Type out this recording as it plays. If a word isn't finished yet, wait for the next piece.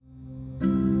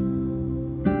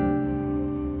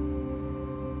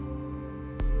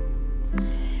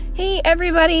Hey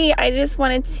everybody, I just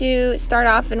wanted to start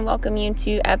off and welcome you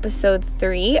to episode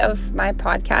 3 of my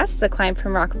podcast, The Climb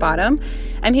from Rock Bottom.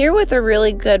 I'm here with a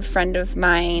really good friend of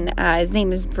mine. His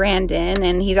name is Brandon,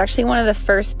 and he's actually one of the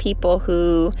first people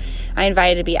who I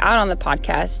invited to be out on the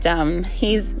podcast.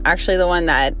 He's actually the one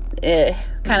that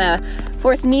kind of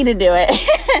forced me to do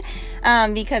it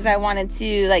because I wanted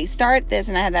to start this,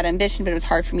 and I had that ambition, but it was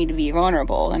hard for me to be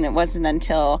vulnerable. And it wasn't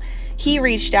until he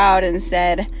reached out and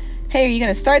said, hey, are you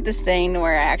going to start this thing,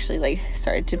 where I actually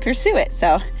started to pursue it.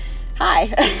 So, hi.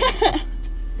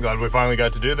 Glad we finally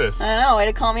got to do this. I know, way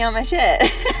to call me on my shit.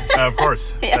 Of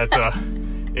course. Yeah. That's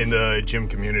in the gym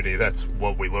community, that's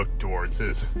what we look towards,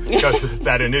 is because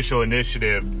that initial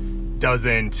initiative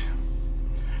doesn't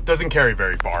carry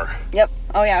very far. Yep.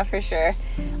 Oh yeah, for sure.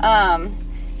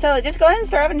 So just go ahead and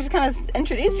start off and just kind of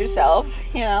introduce yourself,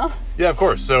 Yeah, of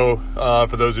course. So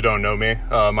for those who don't know me,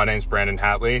 my name's Brandon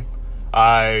Hatley.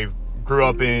 I grew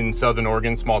up in Southern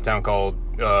Oregon, small town called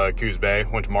Coos Bay.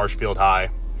 Went to Marshfield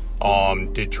High.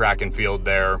 Did track and field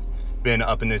there. Been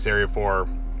up in this area for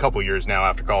a couple years now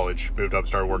after college. Moved up,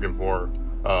 started working for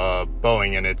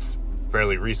Boeing, and it's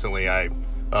fairly recently I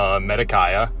met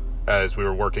Akaya as we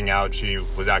were working out. She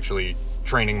was actually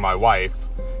training my wife,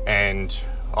 and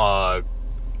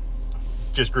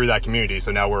just grew that community.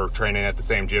 So now we're training at the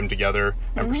same gym together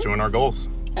and pursuing our goals.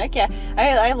 Heck yeah.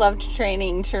 I loved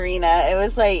training Tarina. It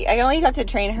was I only got to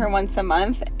train her once a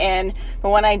month, but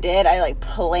when I did, I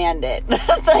planned it.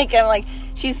 I'm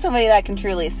she's somebody that can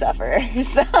truly suffer.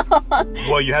 So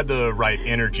well, you had the right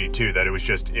energy too, that it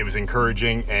was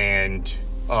encouraging and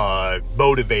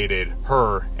motivated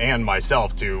her and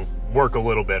myself to work a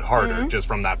little bit harder just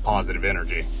from that positive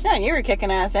energy. Yeah, and you were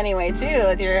kicking ass anyway too,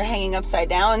 with your hanging upside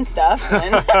down stuff.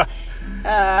 And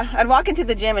I'd walk into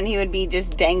the gym and he would be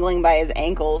just dangling by his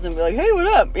ankles and be like, hey, what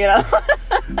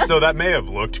up? So that may have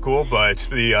looked cool, but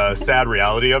the sad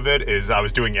reality of it is I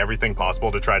was doing everything possible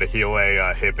to try to heal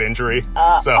a hip injury.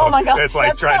 Oh my gosh,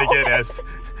 it's trying to get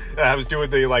I was doing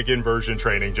the inversion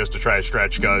training just to try to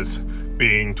stretch, because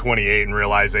being 28 and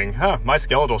realizing, my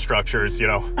skeletal structure is,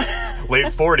 late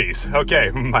 40s.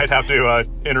 Okay, might have to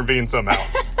intervene somehow.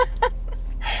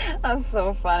 That's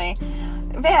so funny.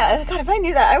 Man, God, if I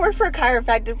knew that. I worked for a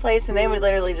chiropractic place, and they would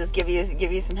literally just give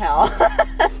you some hell.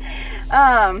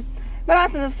 But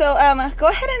awesome. So, go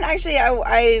ahead and actually,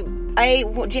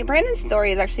 Brandon's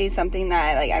story is actually something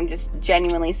that I'm just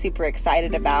genuinely super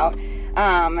excited about.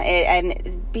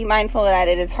 And be mindful that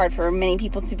it is hard for many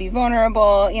people to be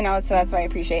vulnerable, so that's why I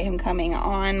appreciate him coming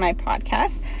on my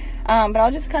podcast. But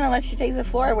I'll just kind of let you take the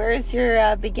floor. Where is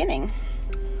your beginning?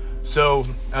 So,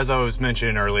 as I was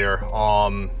mentioning earlier,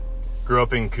 grew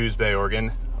up in Coos Bay,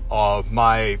 Oregon.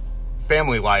 My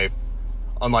family life,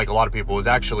 unlike a lot of people, was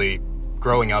actually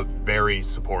growing up very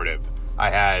supportive. I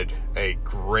had a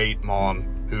great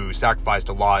mom who sacrificed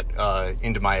a lot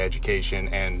into my education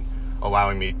and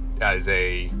allowing me as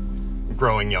a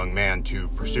growing young man to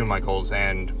pursue my goals,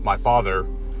 and my father,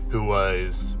 who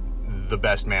was the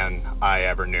best man I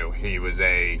ever knew. He was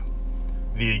the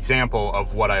example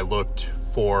of what I looked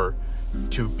for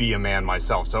to be a man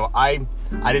myself. So I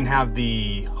didn't have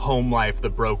the home life, the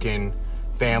broken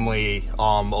family,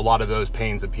 a lot of those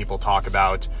pains that people talk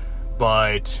about,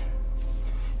 but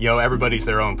everybody's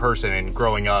their own person. And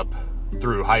growing up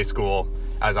through high school,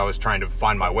 as I was trying to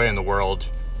find my way in the world,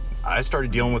 I started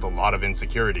dealing with a lot of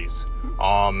insecurities,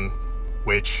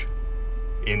 which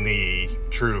in the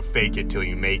true fake it till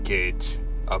you make it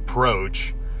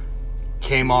approach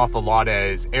came off a lot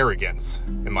as arrogance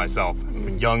in myself. I'm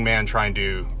a young man trying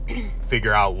to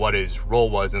figure out what his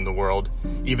role was in the world,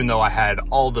 even though I had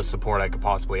all the support I could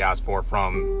possibly ask for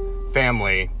from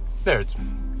family.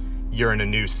 You're in a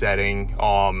new setting,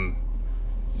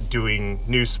 doing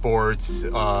new sports,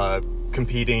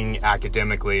 competing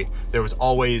academically. There was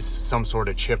always some sort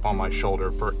of chip on my shoulder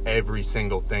for every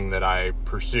single thing that I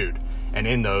pursued. And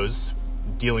in those,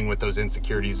 dealing with those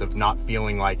insecurities of not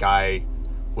feeling like I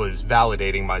was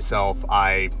validating myself,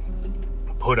 I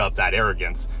put up that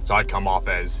arrogance. So I'd come off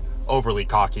as overly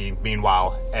cocky.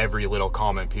 Meanwhile, every little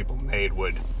comment people made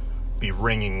would be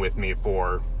ringing with me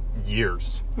for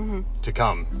years to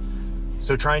come.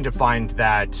 So trying to find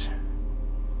that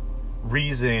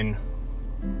reason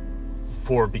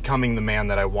for becoming the man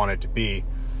that I wanted to be,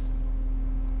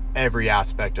 every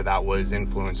aspect of that was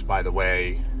influenced by the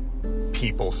way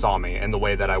people saw me and the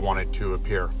way that I wanted to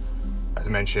appear. As I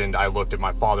mentioned, I looked at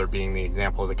my father being the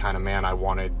example of the kind of man I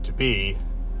wanted to be,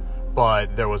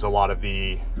 but there was a lot of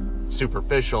the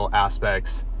superficial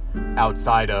aspects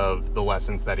outside of the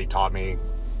lessons that he taught me: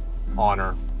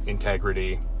 honor,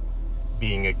 integrity,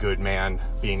 being a good man,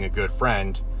 being a good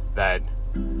friend, that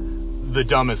the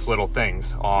dumbest little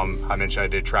things. I mentioned I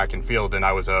did track and field, and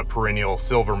I was a perennial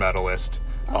silver medalist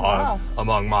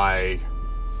among my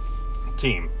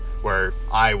team, where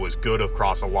I was good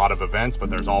across a lot of events, but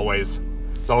there's always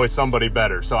somebody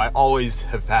better. So I always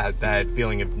have had that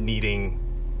feeling of needing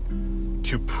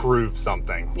to prove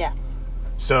something. Yeah.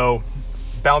 So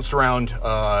bounced around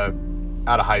out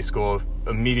of high school,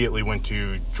 immediately went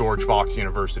to George Fox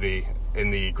University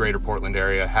in the greater Portland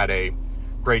area, had a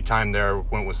great time there,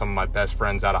 went with some of my best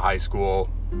friends out of high school,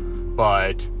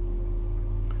 but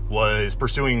was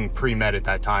pursuing pre-med at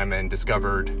that time and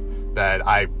discovered that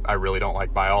I really don't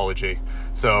like biology.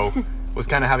 So was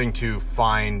kind of having to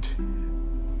find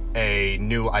a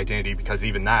new identity, because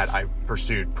even that I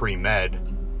pursued pre-med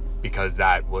because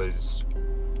that was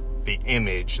the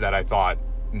image that I thought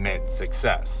meant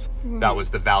success. Mm-hmm. That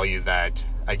was the value that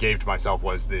I gave to myself,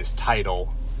 was this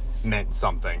title meant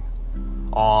something.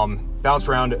 Bounced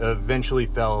around, eventually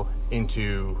fell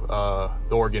into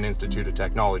the Oregon Institute of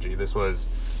Technology. This was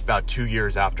about 2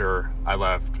 years after I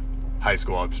left high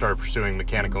school. I started pursuing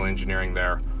mechanical engineering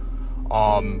there.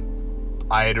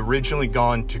 I had originally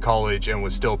gone to college and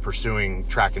was still pursuing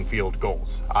track and field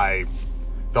goals. I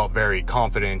felt very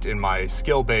confident in my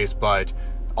skill base, but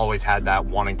always had that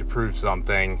wanting to prove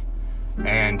something.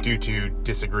 And due to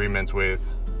disagreements with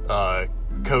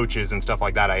coaches and stuff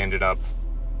like that, I ended up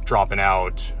dropping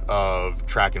out of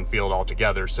track and field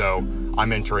altogether. So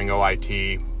I'm entering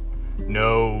OIT,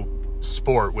 no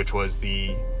sport, which was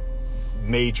the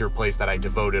major place that I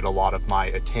devoted a lot of my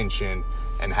attention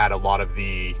and had a lot of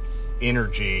the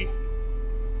energy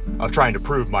of trying to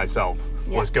prove myself,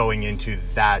 was going into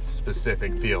that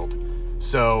specific field.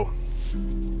 So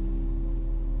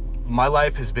my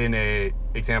life has been an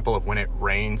example of when it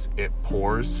rains, it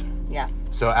pours. Yeah.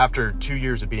 So after 2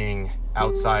 years of being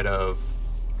outside of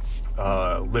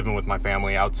living with my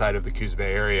family outside of the Coos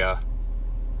Bay area,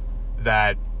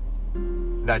 that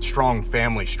strong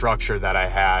family structure that I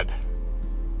had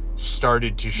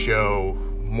started to show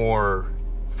more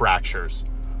fractures.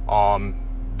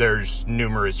 There's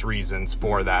numerous reasons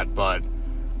for that, but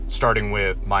starting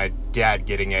with my dad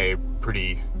getting a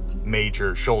pretty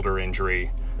major shoulder injury,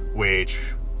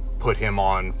 which put him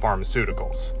on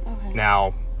pharmaceuticals. Okay.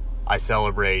 Now, I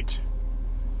celebrate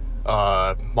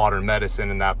modern medicine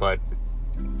and that, but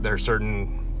there are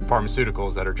certain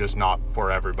pharmaceuticals that are just not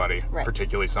for everybody, right.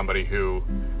 Particularly somebody who,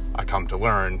 I come to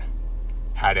learn,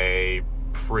 had a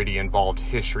pretty involved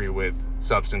history with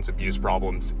substance abuse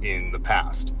problems in the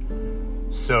past.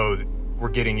 So we're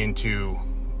getting into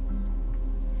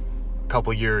a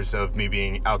couple years of me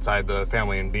being outside the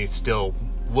family and me still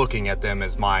looking at them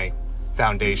as my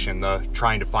foundation, the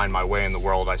trying to find my way in the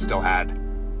world. I still had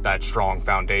that strong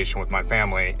foundation with my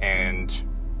family, and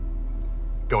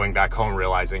going back home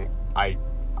realizing I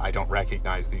don't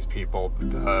recognize these people,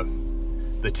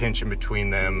 the tension between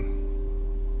them,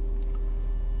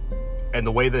 and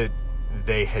the way that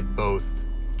they had both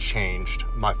changed.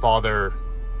 My father,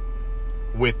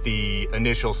 with the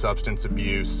initial substance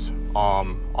abuse,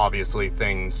 obviously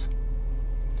things,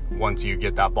 once you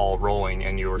get that ball rolling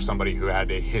and you were somebody who had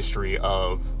a history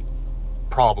of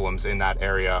problems in that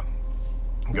area,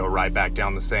 go right back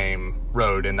down the same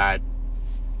road, and that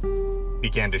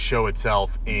began to show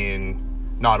itself in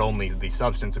not only the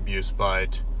substance abuse,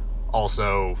 but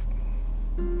also,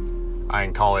 I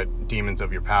can call it demons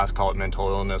of your past, call it mental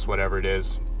illness, whatever it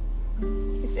is.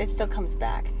 It still comes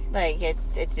back. Like,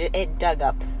 it dug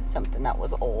up something that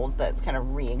was old, but kind of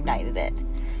reignited it,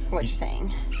 what you're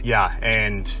saying. Yeah,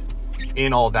 and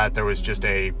in all that, there was just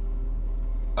a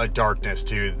darkness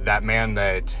to that man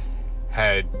that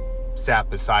had sat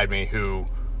beside me, who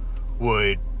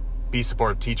would be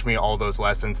supportive, teach me all those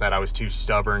lessons that I was too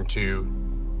stubborn to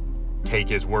take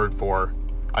his word for.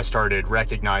 I started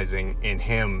recognizing in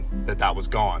him that was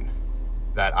gone,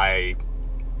 that I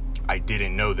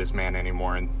didn't know this man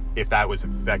anymore. And if that was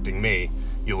affecting me,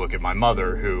 you look at my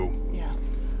mother, who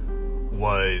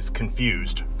was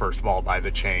confused, first of all, by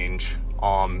the change,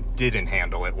 didn't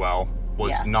handle it well,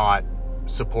 was not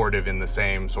supportive in the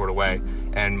same sort of way.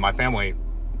 And my family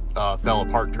fell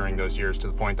apart during those years, to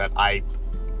the point that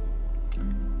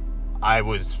I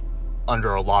was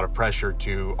under a lot of pressure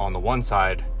to, on the one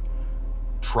side,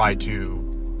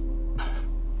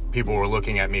 people were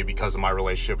looking at me because of my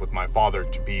relationship with my father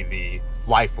to be the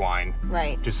lifeline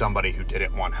to somebody who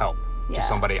didn't want help, to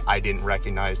somebody I didn't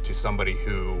recognize, to somebody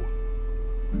who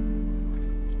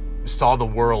saw the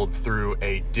world through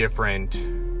a different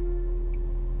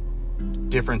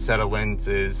set of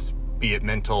lenses, be it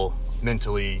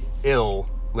mentally ill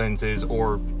lenses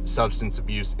or substance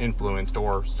abuse influenced,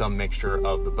 or some mixture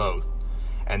of the both.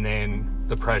 And then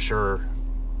the pressure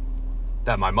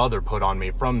that my mother put on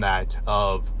me from that,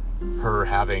 of her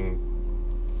having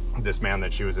this man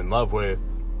that she was in love with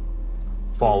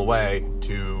fall away,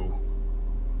 to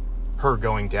her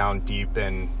going down deep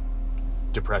in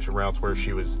depression routes where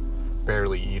she was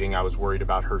barely eating. I was worried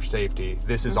about her safety.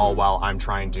 This is all while I'm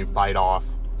trying to bite off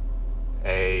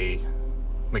a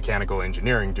mechanical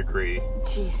engineering degree.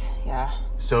 Jeez, yeah.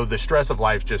 So the stress of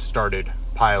life just started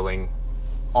piling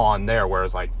on there,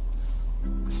 whereas like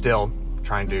still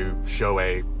trying to show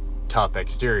a tough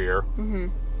exterior.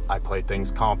 I played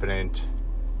things confident,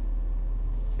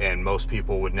 and most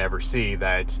people would never see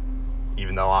that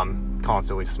even though I'm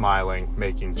constantly smiling,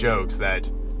 making jokes, that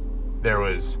there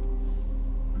was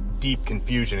deep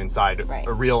confusion inside, right.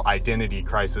 A real identity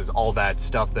crisis, all that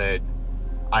stuff that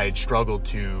I had struggled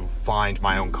to find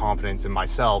my own confidence in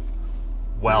myself.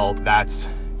 Well, that's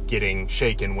getting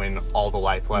shaken when all the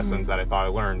life lessons that I thought I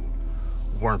learned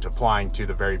weren't applying to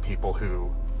the very people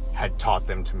who had taught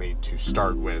them to me to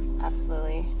start with.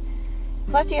 Absolutely.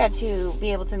 Plus, you had to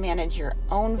be able to manage your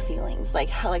own feelings, like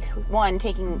one,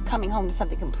 coming home to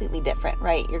something completely different,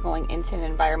 right? You're going into an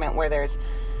environment where there's,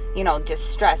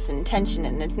 just stress and tension,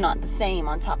 and it's not the same,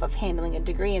 on top of handling a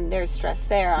degree, and there's stress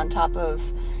there on top of,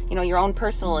 your own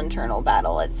personal internal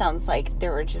battle. It sounds like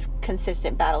there were just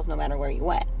consistent battles no matter where you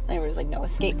went. There was no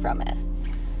escape from it.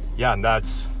 Yeah, and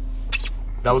that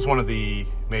was one of the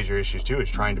major issues too, is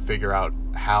trying to figure out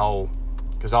how,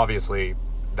 because obviously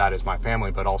that is my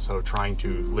family, but also trying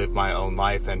to live my own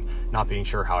life and not being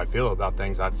sure how I feel about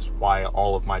things. That's why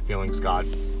all of my feelings got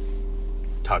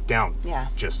tucked down. Yeah.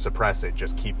 Just suppress it.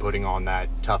 Just keep putting on that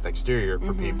tough exterior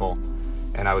for people.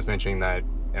 And I was mentioning that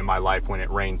in my life, when it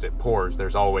rains, it pours.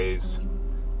 There's always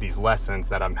these lessons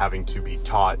that I'm having to be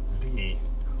taught the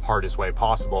hardest way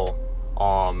possible.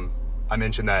 I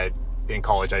mentioned that in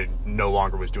college I no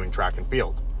longer was doing track and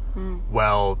field.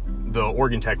 Well, the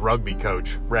Oregon Tech rugby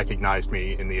coach recognized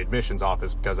me in the admissions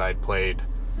office because I had played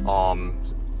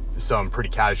some pretty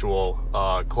casual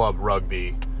club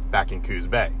rugby back in Coos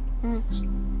Bay.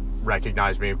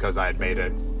 Recognized me because I had made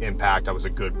an impact. I was a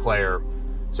good player,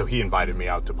 so he invited me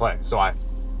out to play. So I,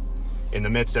 in the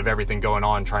midst of everything going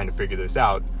on, trying to figure this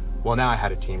out, well, now I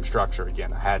had a team structure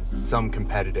again. I had some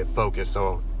competitive focus,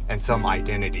 and some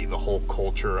identity. The whole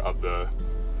culture of the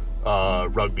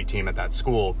rugby team at that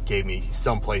school gave me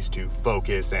some place to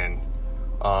focus and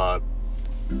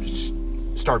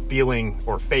start feeling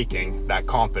or faking that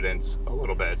confidence a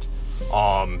little bit.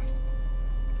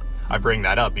 I bring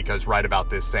that up because right about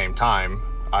this same time,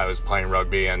 I was playing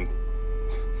rugby and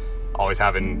always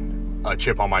having a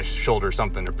chip on my shoulder,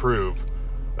 something to prove.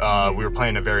 We were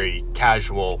playing a very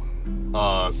casual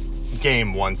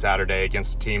game one Saturday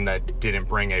against a team that didn't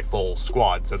bring a full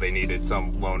squad, so they needed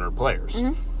some loaner players.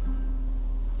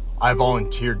 I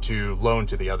volunteered to loan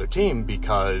to the other team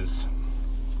because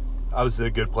I was a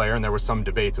good player, and there was some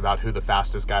debates about who the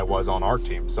fastest guy was on our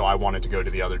team. So I wanted to go to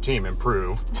the other team and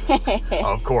prove,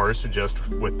 of course, just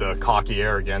with the cocky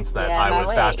arrogance that I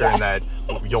was faster and that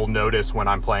you'll notice when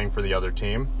I'm playing for the other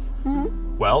team.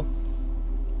 Well,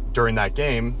 during that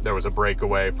game, there was a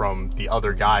breakaway from the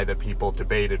other guy that people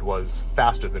debated was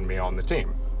faster than me on the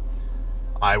team.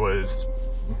 I was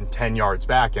 10 yards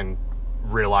back and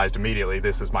realized immediately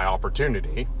this is my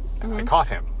opportunity, and I caught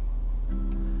him.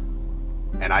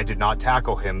 And I did not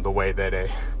tackle him the way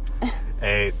that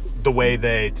the way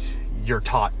that you're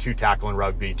taught to tackle in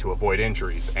rugby to avoid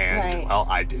injuries. And well,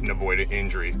 I didn't avoid an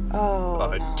injury.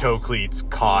 No. Toe cleats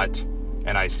caught,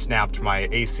 and I snapped my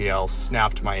ACL,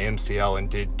 snapped my MCL, and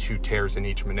did 2 tears in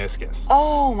each meniscus.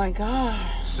 Oh my God.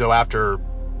 So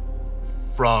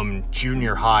from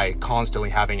junior high, constantly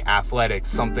having athletics,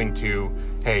 something to,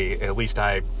 hey, at least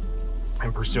I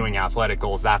am pursuing athletic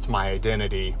goals, that's my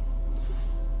identity.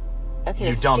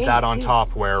 You dump that on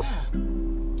top where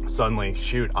suddenly,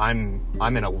 shoot, I'm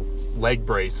in a leg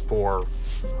brace for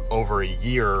over a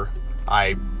year.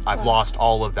 I've lost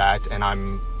all of that, and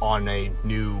I'm on a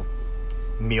new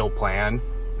meal plan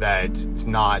that's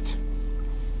not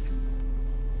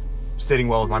sitting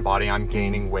well with my body. I'm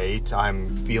gaining weight.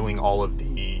 I'm feeling all of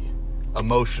the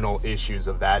emotional issues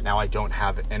of that. Now I don't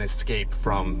have an escape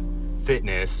from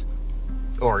fitness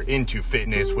or into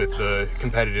fitness with the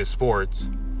competitive sports.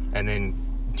 And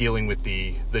then dealing with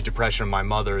the depression of my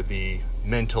mother, the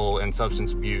mental and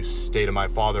substance abuse state of my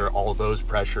father, all those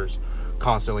pressures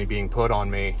constantly being put on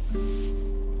me.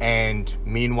 And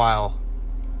meanwhile,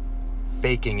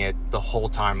 faking it the whole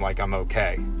time like I'm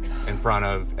okay in front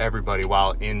of everybody,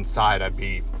 while inside I'd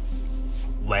be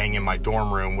laying in my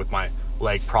dorm room with my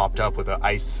leg propped up with an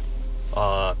ice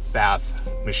bath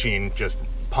machine, just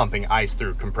pumping ice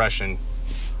through compression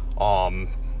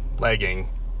legging.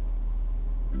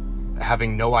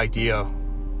 having no idea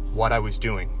what I was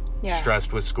doing. Yeah.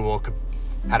 Stressed with school,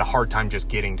 had a hard time just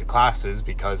getting to classes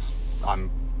because I'm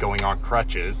going on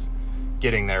crutches,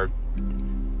 getting there.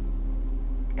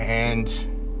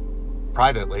 And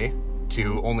privately,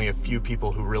 to only a few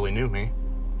people who really knew me,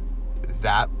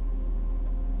 that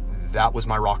was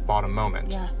my rock bottom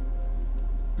moment. Yeah.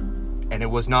 And it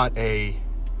was not it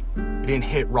didn't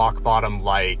hit rock bottom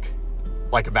like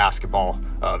a basketball,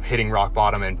 of hitting rock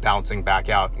bottom and bouncing back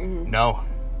out. No,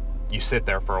 you sit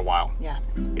there for a while. Yeah.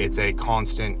 It's a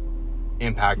constant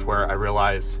impact where I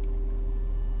realize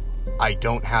I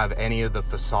don't have any of the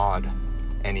facade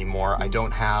anymore. I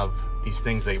don't have these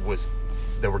things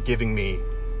that were giving me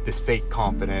this fake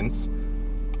confidence.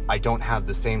 I don't have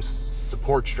the same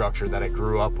support structure that I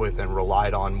grew up with and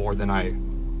relied on more than I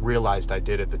realized I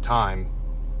did at the time.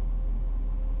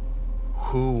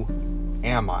 Who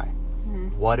am I?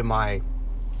 What am I?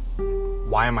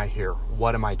 Why am I here?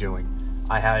 What am I doing?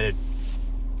 I had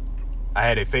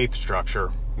a faith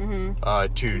structure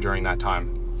too during that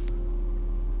time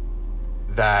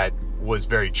that was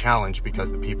very challenged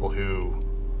because the people who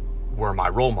were my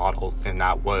role model, and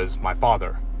that was my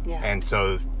father. Yeah. And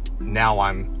so now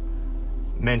I'm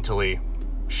mentally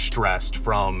stressed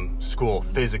from school,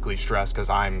 physically stressed because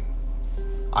I'm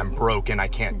broken. I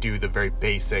can't do the very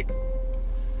basic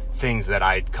things that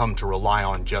I'd come to rely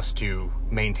on just to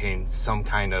maintain some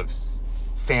kind of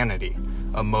sanity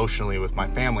emotionally with my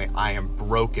family. I am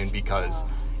broken because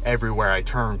everywhere I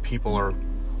turn, people are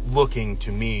looking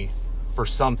to me for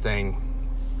something,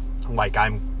 like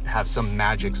I have some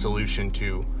magic solution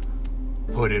to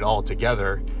put it all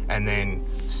together, and then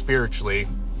spiritually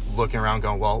looking around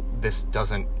going, well, this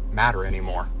doesn't matter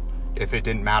anymore. If it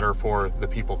didn't matter for the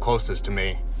people closest to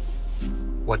me,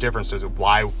 what difference does it?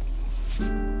 Why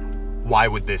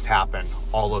would this happen?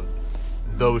 All of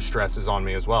those stresses on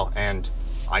me as well. And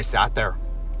I sat there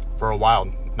for a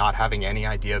while, not having any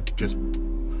idea, just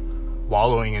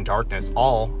wallowing in darkness,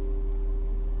 all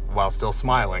while still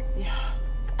smiling. Yeah.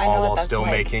 All while still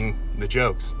making the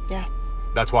jokes. Yeah.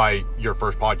 That's why your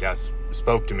first podcast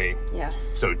spoke to me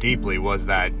so deeply, was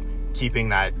that keeping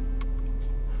that,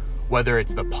 whether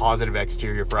it's the positive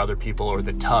exterior for other people or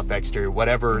the tough exterior,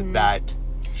 whatever that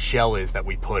shell is that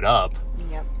we put up,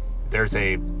 there's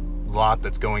a lot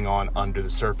that's going on under the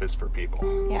surface for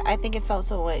people. Yeah, I think it's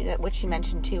also what you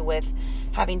mentioned too, with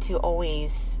having to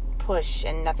always push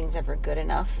and nothing's ever good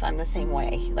enough. I'm the same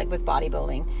way, like with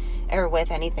bodybuilding or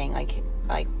with anything, like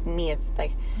me, it's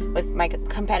like with my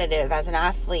competitive as an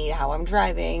athlete, how I'm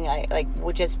driving,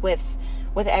 just with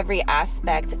every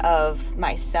aspect of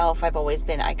myself, I've always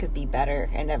been, I could be better,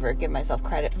 and never give myself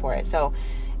credit for it. So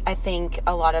I think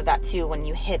a lot of that too, when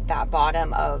you hit that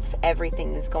bottom of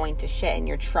everything is going to shit and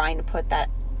you're trying to put that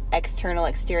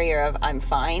exterior of I'm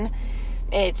fine,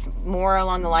 it's more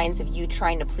along the lines of you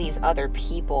trying to please other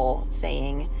people,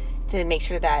 saying to make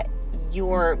sure that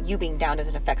you being down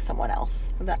doesn't affect someone else,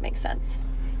 if that makes sense.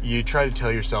 You try to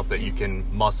tell yourself that you can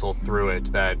muscle through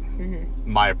it, that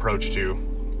my approach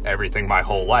to everything my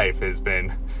whole life has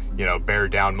been, bear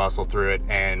down, muscle through it,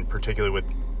 and particularly with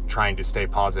trying to stay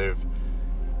positive,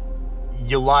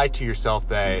 you lie to yourself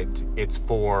that it's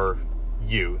for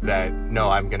you, that no,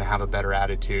 I'm going to have a better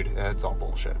attitude. That's all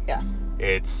bullshit. Yeah.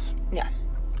 It's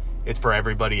for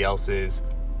everybody else's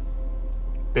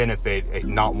benefit,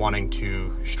 not wanting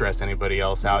to stress anybody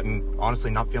else out, and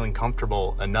honestly not feeling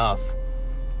comfortable enough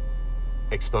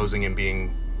exposing and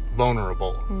being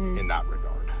vulnerable in that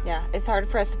regard. Yeah, it's hard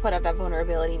for us to put up that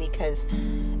vulnerability because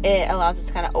it allows us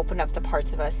to kind of open up the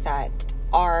parts of us that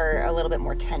are a little bit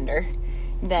more tender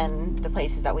than the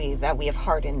places that we have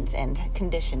hardened and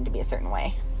conditioned to be a certain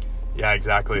way. Yeah,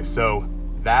 exactly. So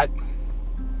that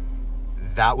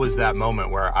was that moment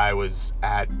where I was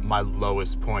at my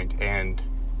lowest point, and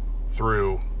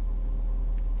through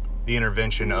the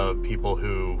intervention of people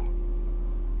who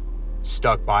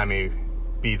stuck by me,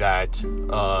 be that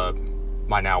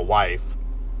my now wife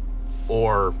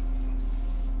or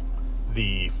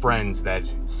the friends that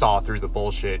saw through the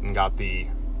bullshit and got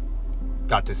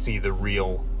to see the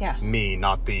real me,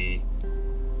 not the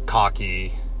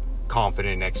cocky,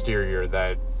 confident exterior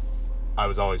that I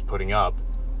was always putting up,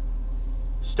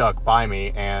 stuck by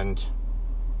me, and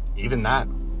even that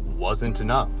wasn't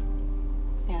enough.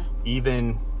 Yeah.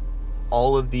 Even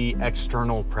all of the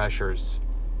external pressures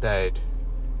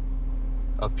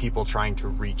of people trying to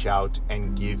reach out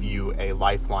and give you a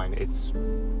lifeline,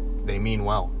 they mean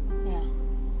well. Yeah.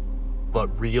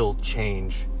 But real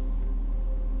change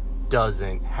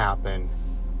doesn't happen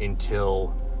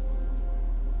until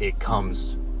it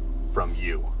comes from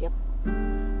you. Yep.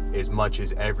 As much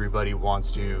as everybody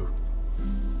wants to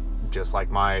just like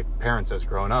my parents as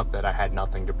growing up, that I had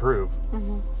nothing to prove.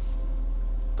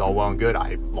 It's all well and good.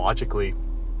 I logically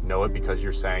know it because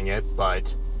you're saying it,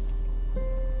 but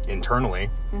internally,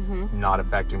 not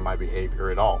affecting my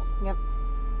behavior at all. Yep.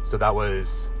 So that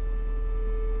was,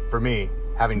 for me,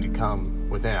 having to come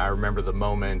within. I remember the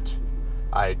moment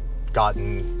I'd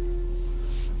gotten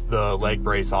the leg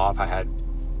brace off. I had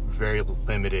very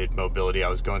limited mobility. I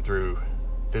was going through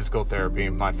physical therapy.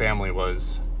 My family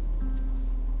was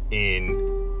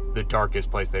in the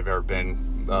darkest place they've ever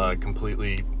been,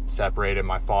 completely separated.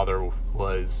 My father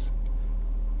was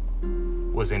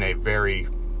in a very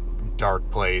dark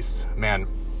place. Man,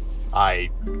 I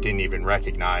didn't even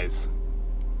recognize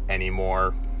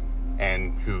anymore,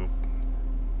 and who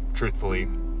truthfully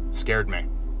scared me.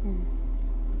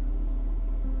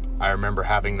 I remember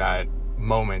having that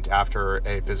moment after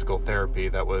a physical therapy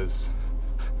that was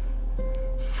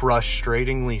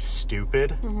frustratingly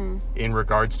stupid in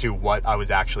regards to what I was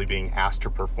actually being asked to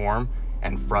perform,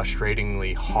 and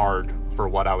frustratingly hard for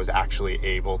what I was actually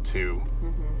able to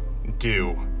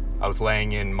do. I was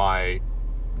laying in my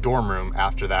dorm room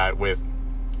after that with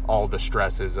all the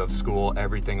stresses of school,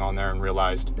 everything on there, and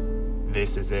realized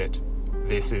this is it.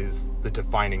 This is the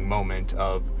defining moment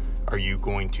of, are you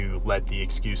going to let the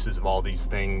excuses of all these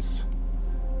things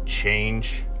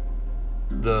change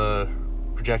the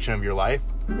projection of your life?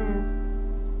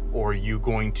 Or are you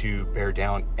going to bear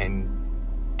down and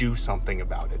do something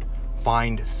about it?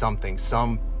 Find something,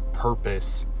 some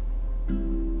purpose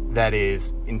that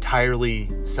is entirely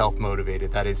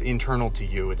self-motivated, that is internal to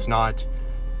you. It's not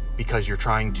because you're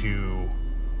trying to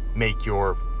make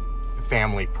your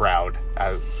family proud,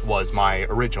 as was my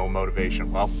original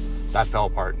motivation. Well, that fell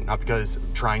apart. Not because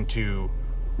trying to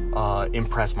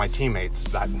impress my teammates,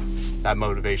 that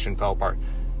motivation fell apart.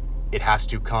 It has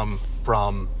to come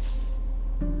from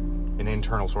an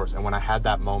internal source. And when I had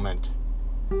that moment,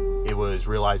 it was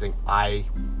realizing I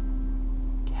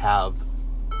have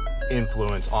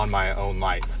influence on my own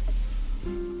life.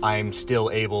 I'm still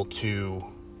able to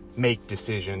make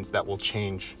decisions that will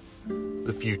change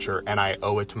the future, and I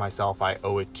owe it to myself. I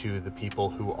owe it to the people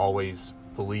who always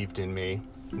believed in me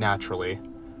naturally,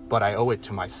 but I owe it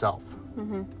to myself.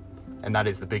 And that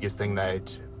is the biggest thing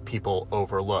that people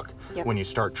overlook. Yep. When you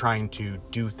start trying to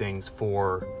do things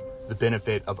for the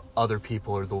benefit of other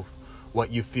people, or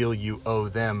what you feel you owe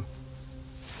them,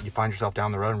 you find yourself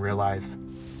down the road and realize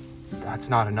that's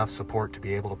not enough support to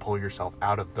be able to pull yourself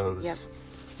out of those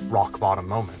rock bottom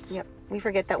moments. Yep. We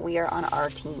forget that we are on our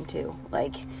team too.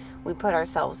 Like, we put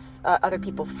ourselves, other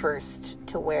people first,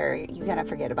 to where you kind of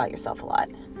forget about yourself a lot.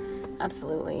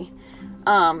 Absolutely.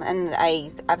 And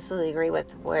I absolutely agree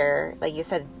with where, like you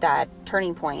said, that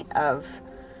turning point of,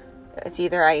 it's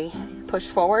either I push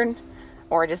forward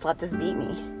or just let this beat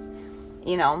me.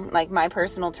 You know, like my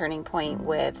personal turning point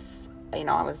with, I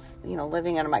was,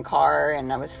 living out of my car,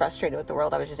 and I was frustrated with the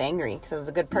world. I was just angry because I was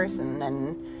a good person,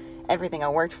 and everything I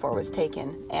worked for was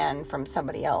taken, and from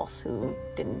somebody else who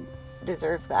didn't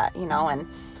deserve that, and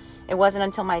it wasn't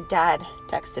until my dad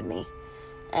texted me,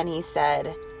 and he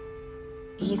said,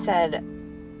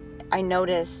 I know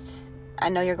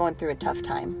you're going through a tough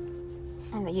time,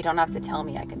 and that you don't have to tell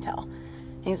me, I can tell.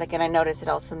 And he's like, and I noticed it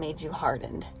also made you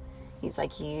hardened. He's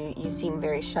like, you seem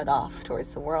very shut off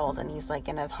towards the world. And he's like,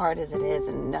 and as hard as it is,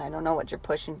 and I don't know what you're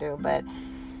pushing through, but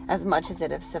as much as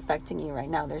it is affecting you right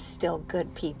now, there's still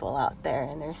good people out there,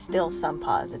 and there's still some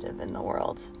positive in the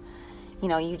world.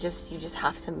 You just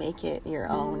have to make it your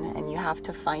own, and you have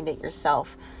to find it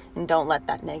yourself, and don't let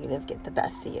that negative get the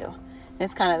best of you. And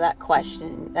it's kind of that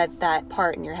question, that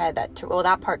part in your head,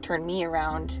 that part turned me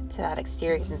around to that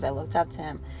exterior since I looked up to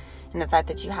him. And the fact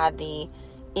that you had the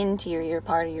interior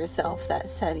part of yourself that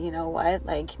said, you know what,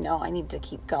 like, no, I need to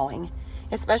keep going.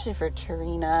 Especially for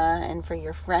Tarina and for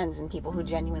your friends and people who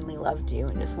genuinely loved you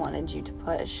and just wanted you to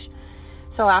push.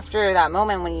 So after that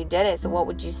moment when you did it, so what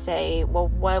would you say,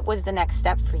 what was the next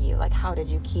step for you? Like, how did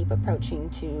you keep approaching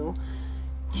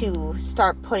to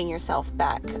start putting yourself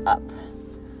back up?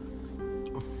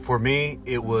 For me,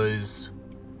 it was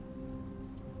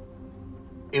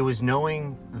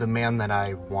knowing the man that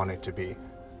I wanted to be.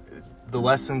 The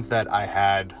lessons that I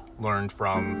had learned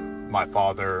from my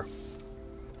father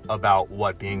about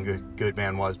what being a good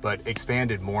man was, but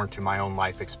expanded more to my own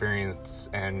life experience,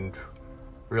 and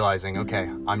realizing, okay,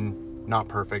 I'm not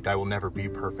perfect, I will never be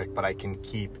perfect, but I can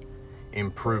keep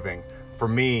improving. For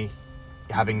me,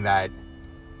 having that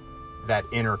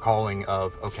inner calling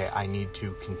of, okay, I need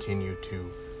to continue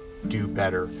to do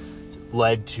better,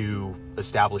 led to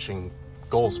establishing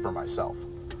goals for myself.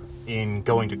 In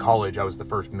going to college, I was the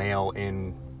first male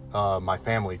in my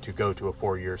family to go to a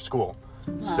 4-year school.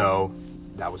 Wow. So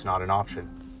that was not an option.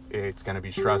 It's going to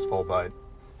be stressful,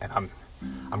 and I'm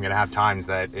going to have times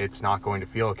that it's not going to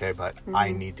feel okay, but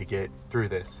I need to get through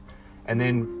this. And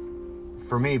then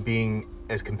for me, being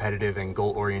as competitive and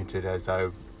goal-oriented as I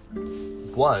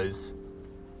was,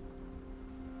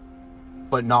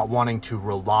 but not wanting to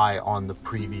rely on the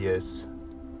previous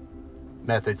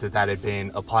methods that had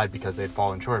been applied because they'd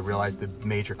fallen short, I realized the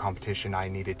major competition I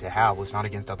needed to have was not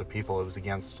against other people, it was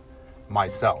against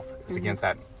myself. It was against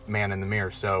that man in the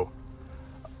mirror. So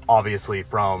obviously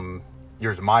from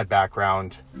years of my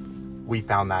background, we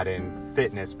found that in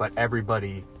fitness, but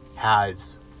everybody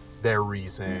has their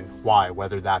reason why,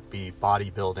 whether that be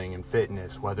bodybuilding and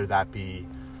fitness, whether that be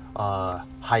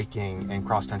hiking and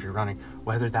cross-country running,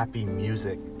 whether that be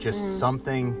music, just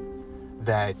something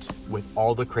that with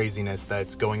all the craziness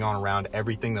that's going on around,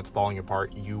 everything that's falling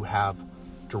apart, you have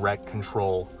direct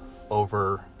control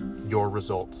over your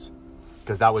results.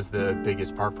 Because that was the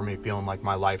biggest part for me, feeling like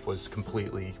my life was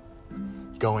completely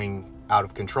going out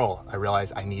of control. I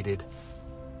realized I needed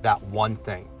that one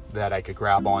thing that I could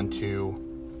grab onto,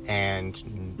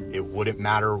 and it wouldn't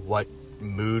matter what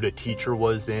mood a teacher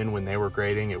was in when they were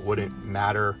grading, it wouldn't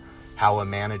matter how a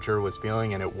manager was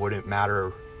feeling, and it wouldn't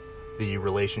matter the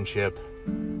relationship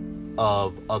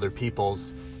of other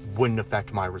people's wouldn't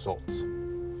affect my results.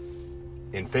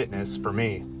 In fitness, for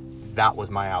me, that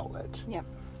was my outlet. Yep.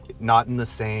 Not in the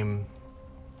same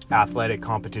athletic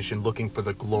competition, looking for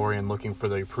the glory and looking for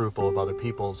the approval of other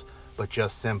people's, but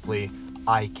just simply,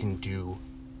 I can do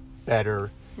better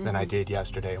than I did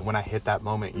yesterday. And when I hit that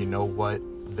moment, you know what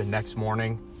the next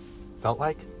morning felt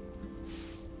like?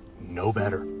 No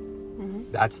better.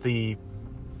 That's the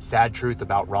sad truth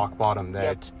about rock bottom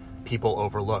that people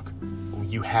overlook.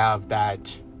 You have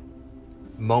that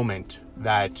moment,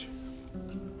 that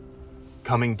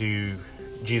coming to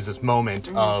Jesus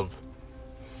moment of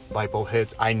light bulb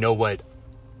hits. I know what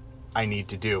I need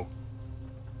to do,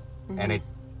 and it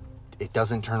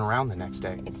doesn't turn around the next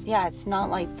day. It's not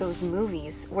like those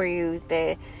movies where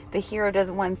the hero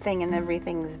does one thing and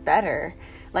everything's better.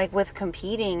 Like with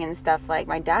competing and stuff, like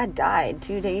my dad died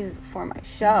 2 days before my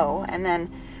show, and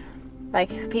then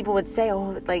like people would say,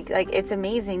 oh, like it's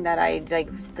amazing that I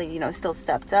still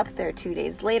stepped up there 2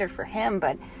 days later for him,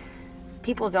 but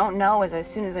people don't know as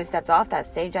soon as I stepped off that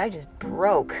stage, I just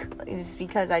broke. It was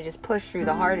because I just pushed through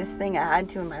the hardest thing I had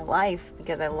to in my life,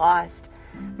 because I lost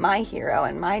my hero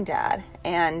and my dad.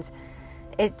 And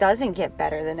it doesn't get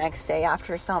better the next day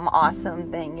after some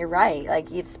awesome thing. You're right.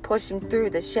 Like, it's pushing through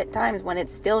the shit times when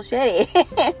it's still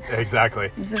shitty.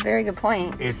 Exactly. It's a very good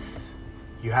point.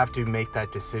 You have to make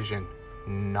that decision,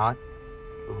 not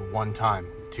one time,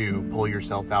 to pull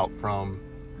yourself out from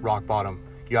rock bottom.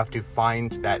 You have to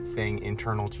find that thing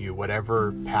internal to you,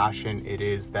 whatever passion it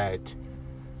is that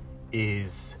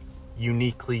is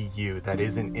uniquely you, that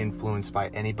isn't influenced by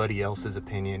anybody else's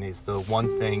opinion, is the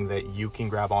one thing that you can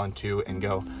grab onto and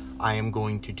go, I am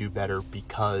going to do better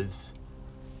because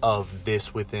of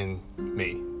this within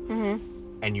me.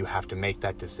 And you have to make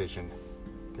that decision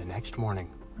the next morning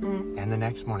and the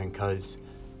next morning, because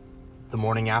the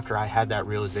morning after I had that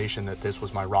realization that this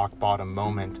was my rock bottom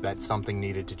moment, that something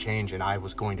needed to change and I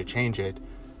was going to change it,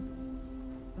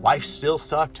 life still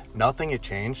sucked. Nothing had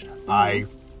changed. I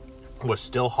was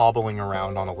still hobbling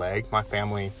around on a leg. My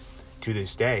family, to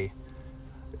this day,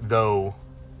 though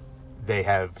they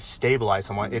have stabilized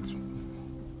somewhat, it's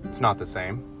not the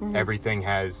same. Everything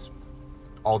has,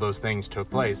 all those things took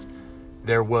place.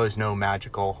 There was no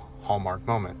magical hallmark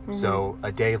moment. So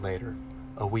a day later,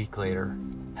 a week later,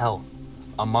 hell,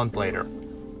 a month later,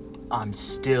 I'm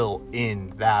still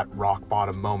in that rock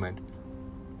bottom moment.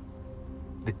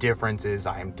 The difference is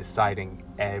I am deciding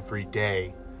every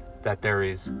day that there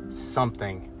is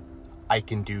something I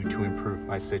can do to improve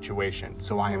my situation.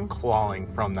 So I am clawing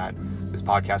from that. This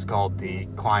podcast called The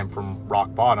Climb from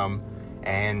Rock Bottom,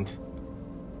 and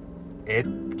it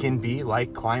can be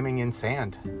like climbing in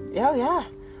sand. Oh, yeah.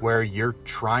 Where you're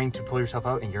trying to pull yourself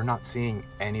out and you're not seeing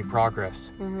any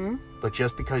progress. But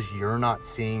just because you're not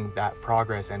seeing that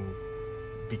progress, and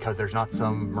because there's not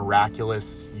some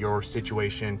miraculous, your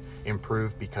situation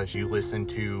improved because you listened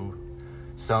to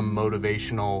some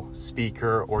motivational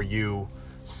speaker or you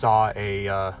saw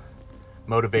a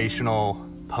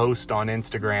motivational post on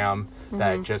Instagram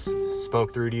that just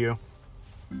spoke through to you,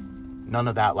 none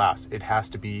of that lasts. It has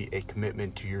to be a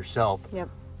commitment to yourself.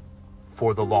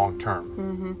 For the long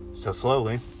term. So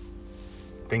slowly,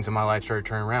 things in my life started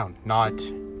turning around. Not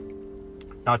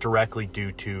directly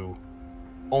due to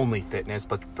only fitness,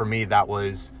 but for me, that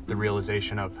was the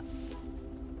realization of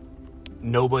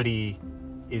nobody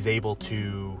is able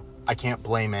to, I can't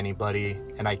blame anybody,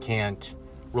 and I can't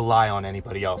rely on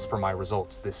anybody else for my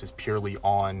results. This is purely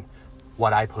on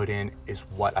what I put in is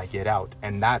what I get out.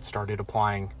 And that started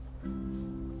applying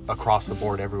across the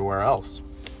board everywhere else,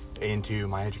 into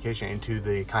my education, into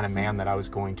the kind of man that I was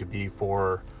going to be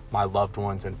for my loved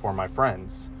ones and for my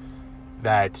friends.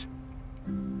 That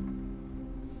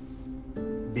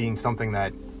being something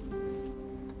that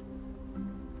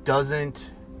doesn't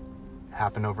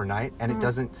happen overnight, and it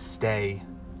doesn't stay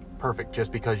perfect.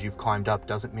 Just because you've climbed up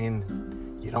doesn't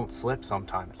mean you don't slip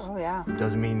sometimes. Oh yeah.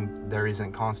 Doesn't mean there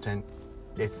isn't constant.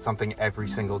 It's something every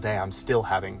single day I'm still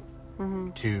having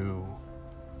to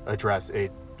address.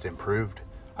 It's improved.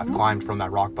 I've climbed from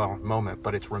that rock bottom moment,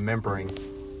 but it's remembering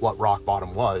what rock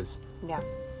bottom was. Yeah.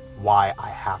 Why I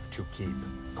have to keep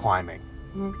climbing,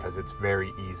 because it's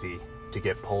very easy to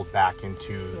get pulled back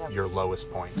into your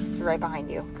lowest point. It's right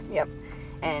behind you. Yep.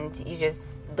 And you just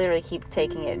literally keep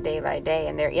taking it day by day.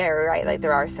 And you're right. Like,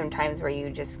 there are some times where you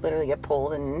just literally get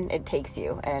pulled and it takes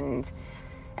you. And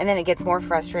then it gets more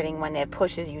frustrating when it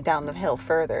pushes you down the hill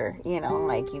further,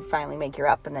 like you finally make your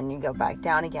up and then you go back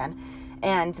down again.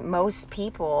 And most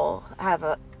people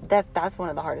have that's one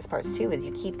of the hardest parts too, is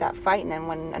you keep that fight. And then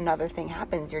when another thing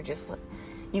happens,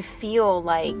 you feel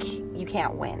like you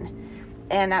can't win.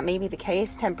 And that may be the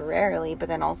case temporarily, but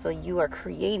then also you are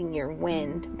creating your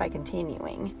win by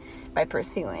continuing, by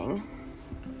pursuing.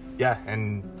 Yeah,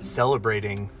 and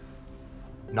celebrating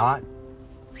not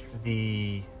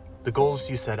the goals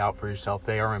you set out for yourself.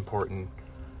 They are important,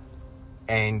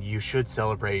 and you should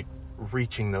celebrate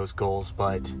reaching those goals,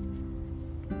 but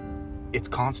it's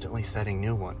constantly setting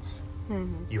new ones.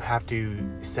 You have to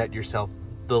set yourself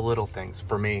the little things.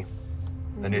 For me,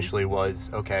 initially was,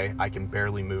 okay, I can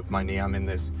barely move my knee. I'm in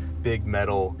this big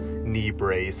metal knee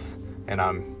brace, and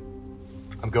I'm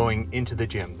going into the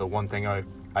gym. The one thing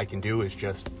I can do is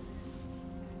just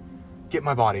get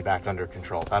my body back under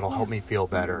control. That'll help me feel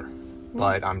better.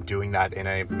 But I'm doing that in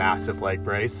a massive leg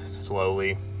brace,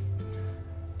 slowly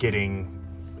getting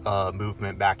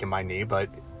movement back in my knee, but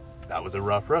that was a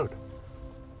rough road.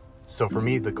 So for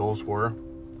me, the goals were,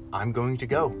 I'm going to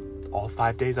go all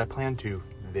 5 days I plan to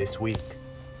this week.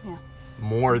 Yeah.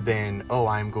 More than,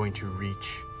 I'm going to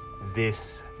reach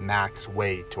this max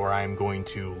weight, or I'm going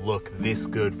to look this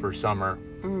good for summer.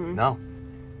 No,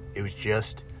 it was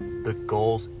just the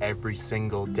goals every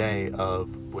single day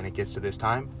of, when it gets to this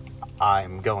time,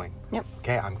 I'm going. Yep.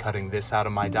 Okay, I'm cutting this out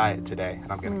of my diet today,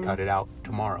 and I'm going to cut it out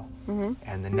tomorrow.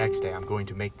 And the next day, I'm going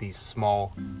to make these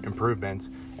small improvements,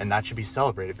 and that should be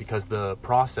celebrated, because the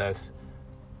process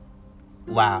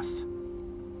lasts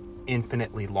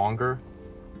infinitely longer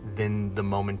than the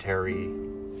momentary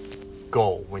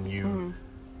goal. When you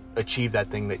achieve that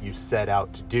thing that you set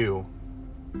out to do,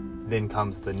 then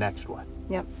comes the next one.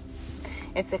 Yep.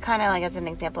 It's kind of like, as an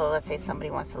example, let's say somebody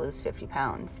wants to lose 50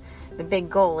 pounds. The big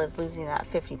goal is losing that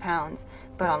 50 pounds.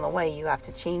 But on the way, you have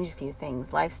to change a few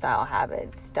things, lifestyle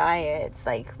habits, diets,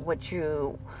 like what's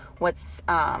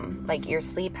like your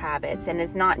sleep habits. And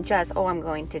it's not just, I'm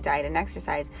going to diet and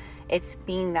exercise. It's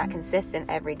being that consistent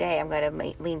every day. I'm going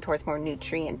to lean towards more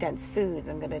nutrient-dense foods.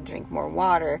 I'm going to drink more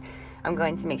water. I'm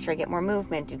going to make sure I get more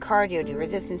movement, do cardio, do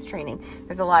resistance training.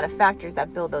 There's a lot of factors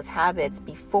that build those habits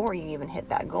before you even hit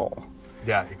that goal.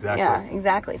 Yeah, exactly. Yeah,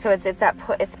 exactly. So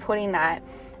it's putting that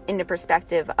into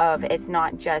perspective of, it's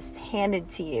not just handed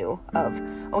to you of,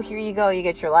 here you go, you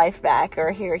get your life back,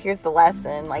 or here's the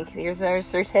lesson, like, here's our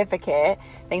certificate,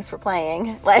 thanks for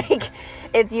playing. Like,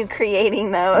 it's you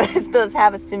creating those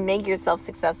habits to make yourself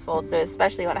successful. So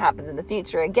especially when it happens in the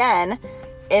future, again,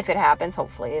 if it happens,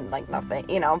 hopefully, like nothing,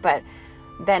 but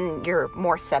then you're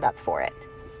more set up for it,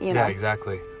 Yeah,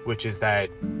 exactly. Which is that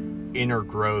inner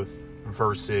growth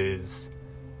versus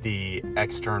the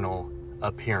external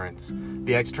appearance.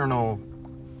 The external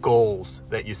goals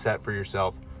that you set for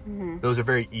yourself, those are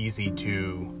very easy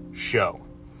to show.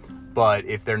 But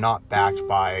if they're not backed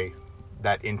by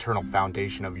that internal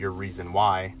foundation of your reason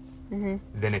why,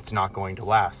 then it's not going to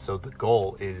last. So the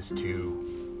goal is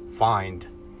to find,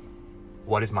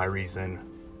 what is my reason?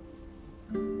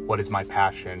 What is my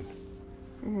passion?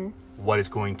 What is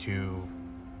going to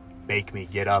make me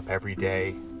get up every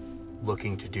day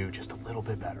looking to do just a little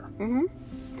bit better?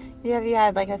 Have you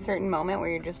had like a certain moment where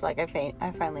you're just like,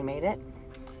 I finally made it?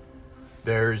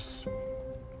 There've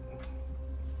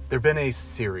been a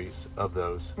series of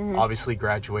those. Obviously,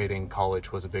 graduating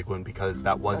college was a big one, because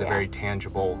that was a very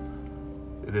tangible,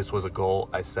 this was a goal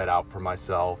I set out for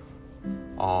myself.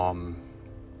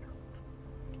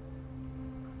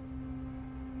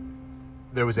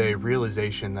 There was a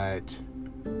realization that,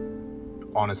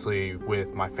 honestly,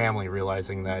 with my family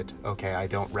realizing that, okay, I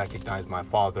don't recognize my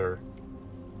father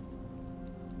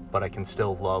but I can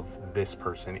still love this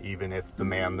person, even if the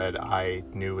man that I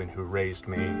knew and who raised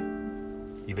me,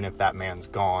 even if that man's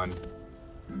gone,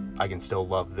 I can still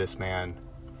love this man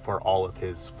for all of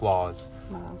his flaws.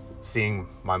 Wow. Seeing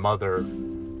my mother,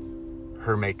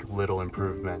 her make little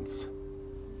improvements,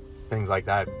 things like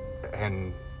that.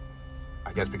 And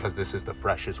I guess because this is the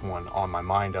freshest one on my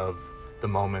mind of the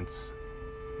moments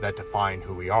that define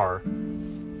who we are,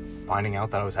 finding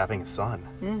out that I was having a son.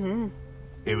 Mm-hmm.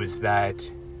 It was that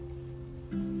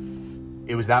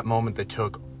moment that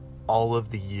took all of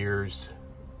the years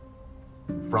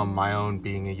from my own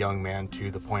being a young man to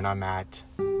the point I'm at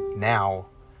now,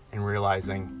 and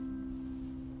realizing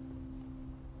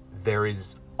there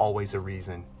is always a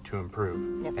reason to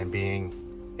improve. Yep. And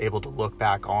being able to look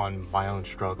back on my own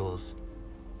struggles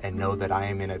and know that I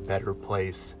am in a better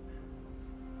place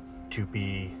to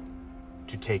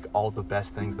take all the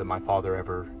best things that my father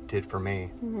ever did for me,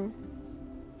 mm-hmm.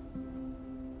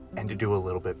 and to do a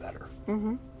little bit better.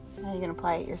 Mm-hmm. Now you can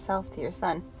apply it yourself to your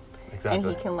son. Exactly. And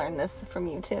he can learn this from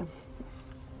you too.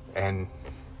 And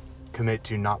commit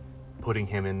to not putting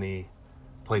him in the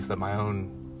place that my own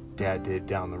dad did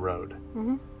down the road.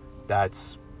 Mm-hmm.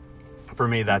 For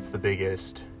me, that's the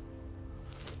biggest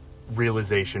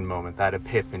realization moment, that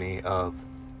epiphany of,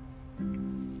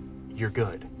 you're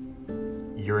good.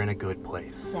 You're in a good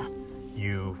place.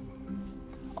 Yeah.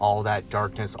 All that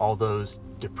darkness, all those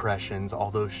depressions,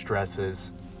 all those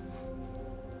stresses,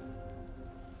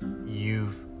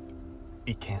 you've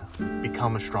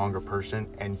become a stronger person,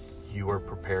 and you are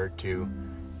prepared to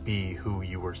be who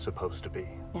you were supposed to be.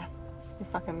 Yeah, you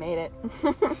fucking made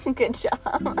it. Good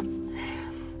job.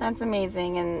 That's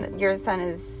amazing. And your son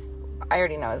I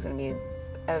already know is going to be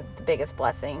the biggest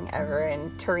blessing ever.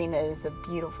 And Tarina is a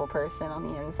beautiful person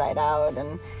on the inside out,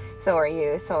 and so are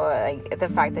you. So the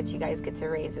fact that you guys get to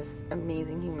raise this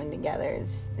amazing human together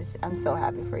I'm so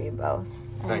happy for you both.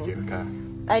 Thank you, okay.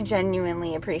 I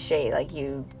genuinely appreciate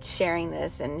you sharing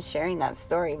this and sharing that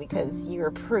story, because you're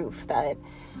proof that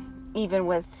even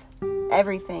with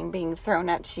everything being thrown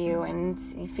at you and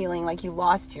feeling like you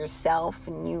lost yourself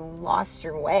and you lost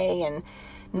your way, and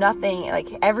nothing,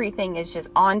 everything is just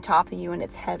on top of you and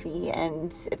it's heavy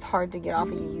and it's hard to get off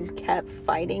of you. You kept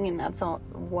fighting, and that's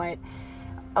what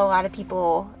a lot of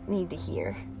people need to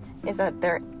hear, is that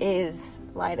there is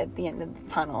light at the end of the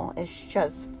tunnel. It's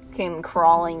just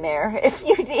crawling there if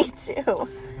you need to.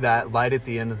 That light at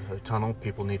the end of the tunnel,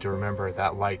 people need to remember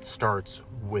that light starts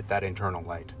with that internal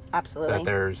light. Absolutely.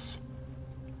 That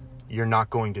you're not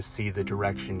going to see the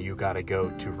direction you got to go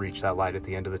to reach that light at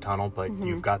the end of the tunnel, but mm-hmm.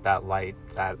 you've got that light,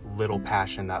 that little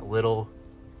passion, that little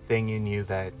thing in you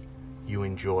that you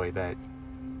enjoy, that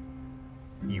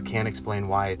you can't explain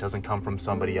why. It doesn't come from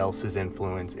somebody else's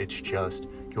influence. It's just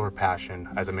your passion.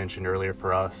 As I mentioned earlier,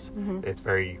 for us, mm-hmm. it's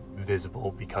very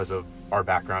visible because of our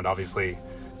background. Obviously,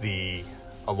 a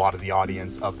lot of the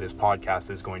audience of this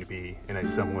podcast is going to be in a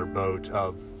similar boat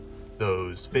of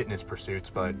those fitness pursuits,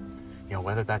 but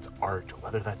whether that's art,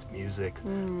 whether that's music,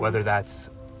 whether that's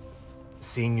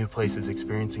seeing new places,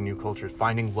 experiencing new cultures,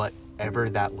 finding whatever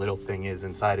that little thing is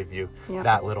inside of you, yep.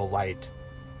 that little light,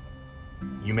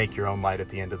 you make your own light at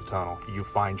the end of the tunnel. You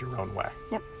find your own way.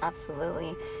 Yep,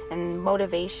 absolutely. And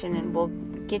motivation and will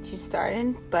get you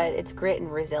started, but it's grit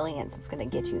and resilience that's going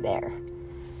to get you there.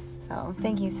 So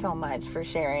thank you so much for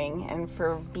sharing and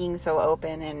for being so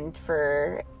open and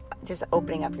for just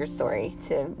opening up your story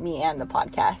to me and the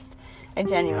podcast. I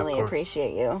genuinely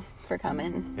appreciate you for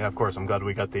coming. Yeah, of course. I'm glad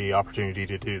we got the opportunity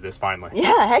to do this finally.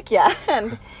 Yeah, heck yeah.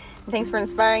 And thanks for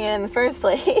inspiring it in the first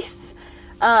place.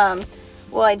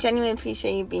 Well, I genuinely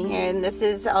appreciate you being here. And this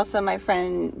is also my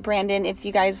friend Brandon. If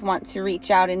you guys want to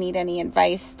reach out and need any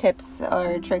advice, tips,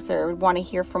 or tricks, or want to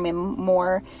hear from him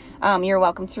more, you're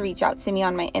welcome to reach out to me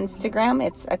on my Instagram.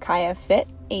 It's Achaia Fit,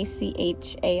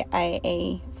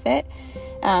 ACHAIA Fit.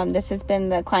 This has been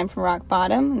the Climb from Rock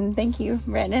Bottom. And thank you,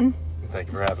 Brandon. Thank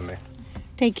you for having me.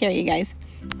 Take care, you guys.